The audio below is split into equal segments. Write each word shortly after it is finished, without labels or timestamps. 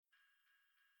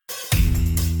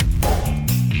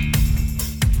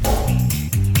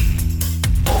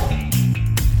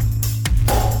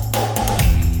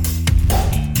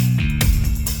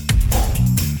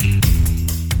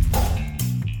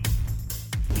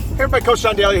Everybody, Coach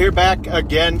Sean Daly here, back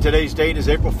again. Today's date is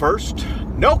April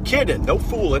 1st. No kidding, no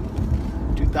fooling.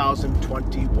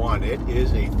 2021. It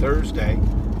is a Thursday.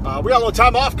 We got a little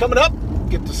time off coming up.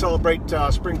 Get to celebrate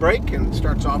spring break, and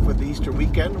starts off with the Easter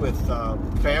weekend with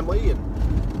family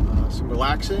and some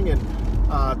relaxing. And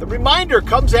the reminder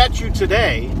comes at you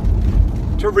today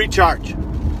to recharge,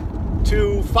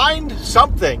 to find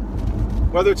something,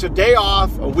 whether it's a day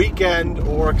off, a weekend,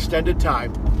 or extended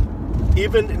time,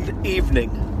 even in the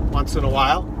evening once in a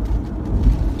while,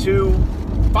 to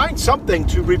find something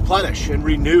to replenish and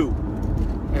renew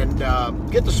and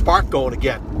get the spark going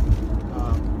again.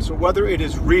 So whether it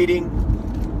is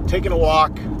reading, taking a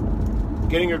walk,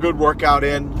 getting a good workout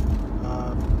in,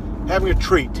 having a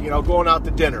treat, going out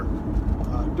to dinner,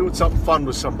 doing something fun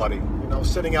with somebody,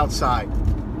 sitting outside,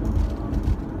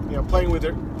 playing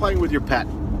with your pet,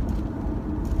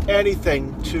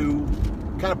 anything to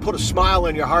kind of put a smile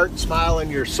in your heart, smile in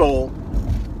your soul,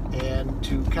 and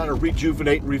to kind of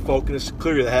rejuvenate and refocus,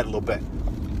 clear your head a little bit.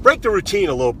 Break the routine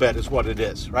a little bit is what it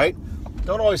is, right?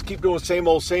 Don't always keep doing same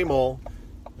old,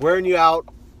 wearing you out.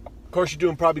 Of course, you're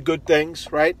doing probably good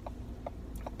things, right?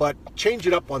 But change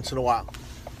it up once in a while.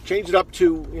 Change it up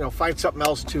to, find something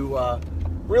else to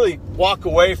really walk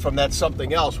away from that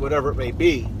something else, whatever it may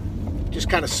be. Just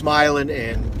kind of smiling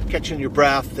and catching your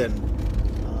breath and,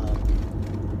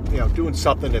 doing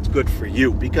something that's good for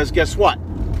you. Because guess what?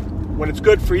 When it's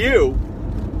good for you,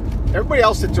 everybody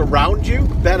else that's around you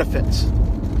benefits,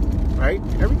 right?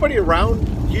 Everybody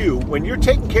around you, when you're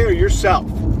taking care of yourself,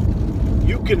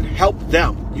 you can help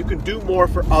them. You can do more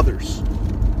for others,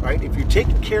 right? If you're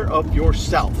taking care of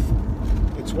yourself,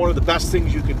 it's one of the best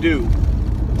things you can do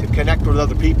to connect with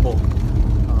other people,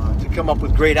 to come up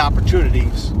with great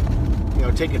opportunities,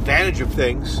 take advantage of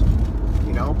things,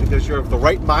 because you're of the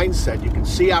right mindset. You can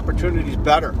see opportunities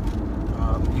better.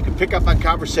 You can pick up on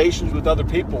conversations with other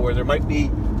people where there might be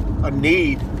a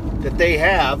need that they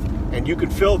have, and you can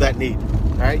fill that need,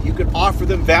 right? You can offer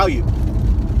them value.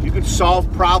 You can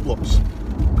solve problems,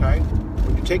 okay?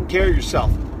 When you're taking care of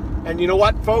yourself. And you know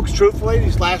what, folks? Truthfully,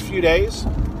 these last few days,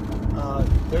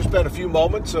 there's been a few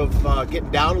moments of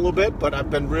getting down a little bit, but I've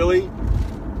been really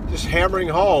just hammering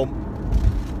home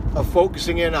of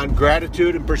focusing in on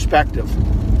gratitude and perspective.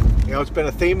 It's been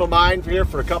a theme of mine here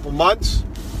for a couple months,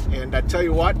 and I tell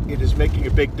you what, it is making a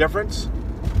big difference.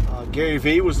 Gary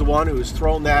Vee was the one who was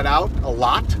throwing that out a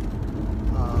lot.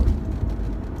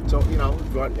 So,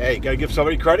 hey, got to give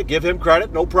somebody credit, give him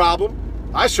credit, no problem.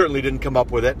 I certainly didn't come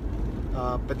up with it,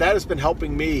 but that has been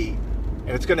helping me, and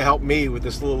it's going to help me with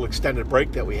this little extended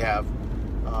break that we have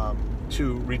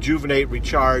to rejuvenate,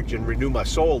 recharge, and renew my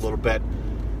soul a little bit,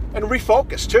 and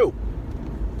refocus too.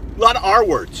 A lot of R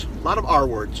words.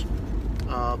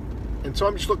 And so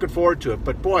I'm just looking forward to it.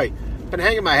 But boy, been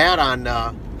hanging my hat on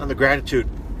the gratitude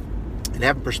and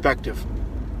having perspective,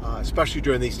 especially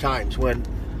during these times when,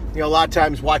 a lot of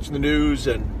times watching the news,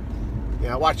 and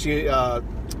I watched the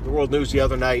world news the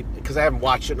other night because I haven't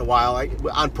watched it in a while,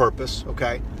 on purpose.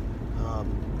 Okay,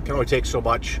 can only take so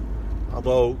much.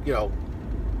 Although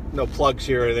no plugs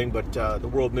here or anything, but the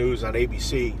world news on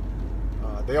ABC,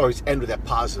 they always end with that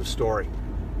positive story,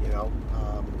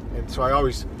 and so I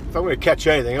always, if I'm going to catch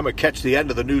anything, I'm going to catch the end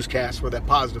of the newscast with that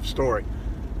positive story.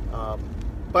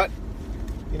 But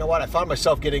you know what? I found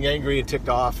myself getting angry and ticked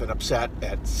off and upset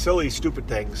at silly, stupid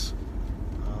things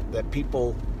that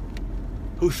people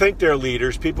who think they're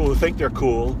leaders, people who think they're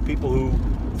cool, people who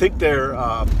think they're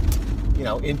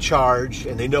in charge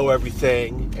and they know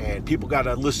everything, and people got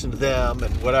to listen to them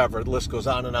and whatever. The list goes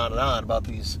on and on and on about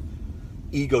these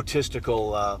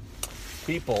egotistical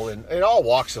people in all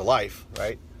walks of life,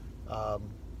 right?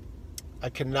 I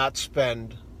cannot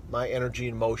spend my energy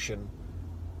and emotion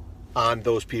on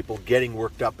those people getting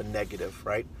worked up and negative,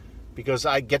 right? Because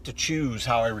I get to choose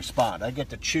how I respond. I get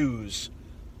to choose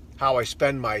how I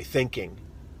spend my thinking,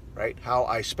 right? How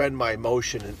I spend my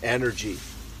emotion and energy.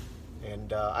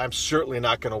 And I'm certainly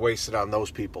not going to waste it on those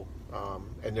people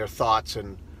and their thoughts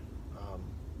and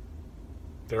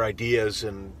their ideas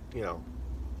and,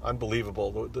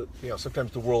 unbelievable.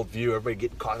 Sometimes the worldview, everybody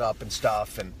getting caught up in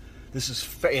stuff, and this is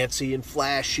fancy and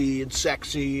flashy and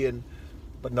sexy,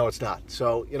 but no, it's not.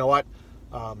 So, you know what?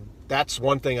 That's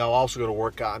one thing I'll also go to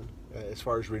work on as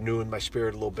far as renewing my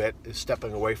spirit a little bit, is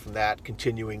stepping away from that,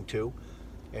 continuing to,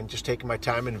 and just taking my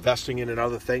time and investing in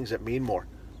other things that mean more.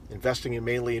 Investing in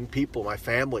mainly in people, my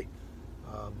family,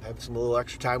 having some little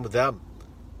extra time with them,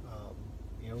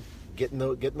 getting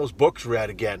those books read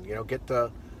again.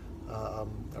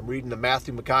 I'm reading the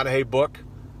Matthew McConaughey book,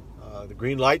 The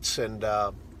Green Lights, and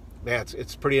man,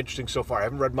 it's pretty interesting so far. I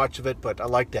haven't read much of it, but I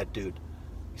like that dude.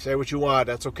 You say what you want,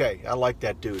 that's okay. I like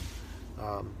that dude.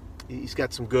 he's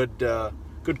got some good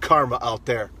karma out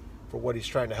there for what he's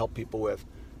trying to help people with.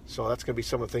 So that's going to be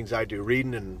some of the things I do,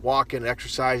 reading and walking and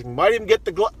exercising. Might even get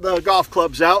the golf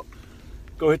clubs out,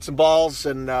 go hit some balls,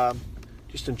 and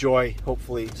just enjoy,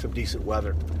 hopefully, some decent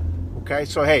weather. Okay,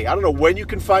 so hey, I don't know when you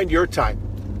can find your time.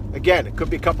 Again, it could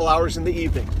be a couple hours in the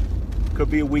evening. It could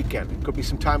be a weekend. It could be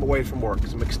some time away from work,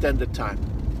 some extended time,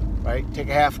 right? Take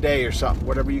a half day or something,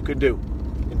 whatever you can do.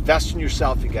 Invest in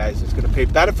yourself, you guys. It's going to pay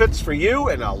benefits for you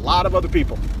and a lot of other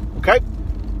people, okay?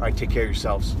 All right, take care of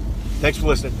yourselves. Thanks for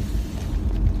listening.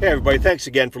 Hey, everybody, thanks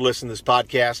again for listening to this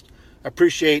podcast. I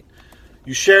appreciate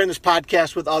you sharing this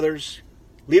podcast with others,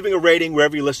 leaving a rating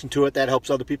wherever you listen to it. That helps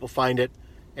other people find it,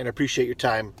 and I appreciate your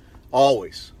time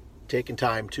always taking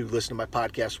time to listen to my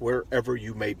podcast wherever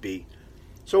you may be.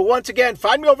 So once again,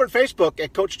 find me over on Facebook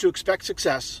at Coach to Expect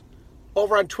Success,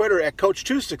 over on Twitter at Coach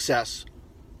to Success,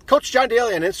 Coach John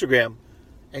Daly on Instagram,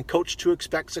 and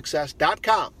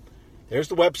CoachToExpectSuccess.com. There's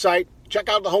the website. Check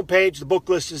out the homepage. The book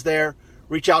list is there.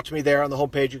 Reach out to me there on the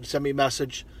homepage. You can send me a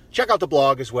message. Check out the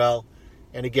blog as well.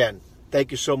 And again,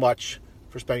 thank you so much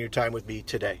for spending your time with me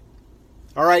today.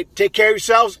 All right, take care of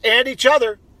yourselves and each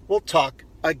other. We'll talk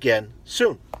again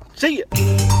soon. See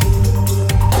you.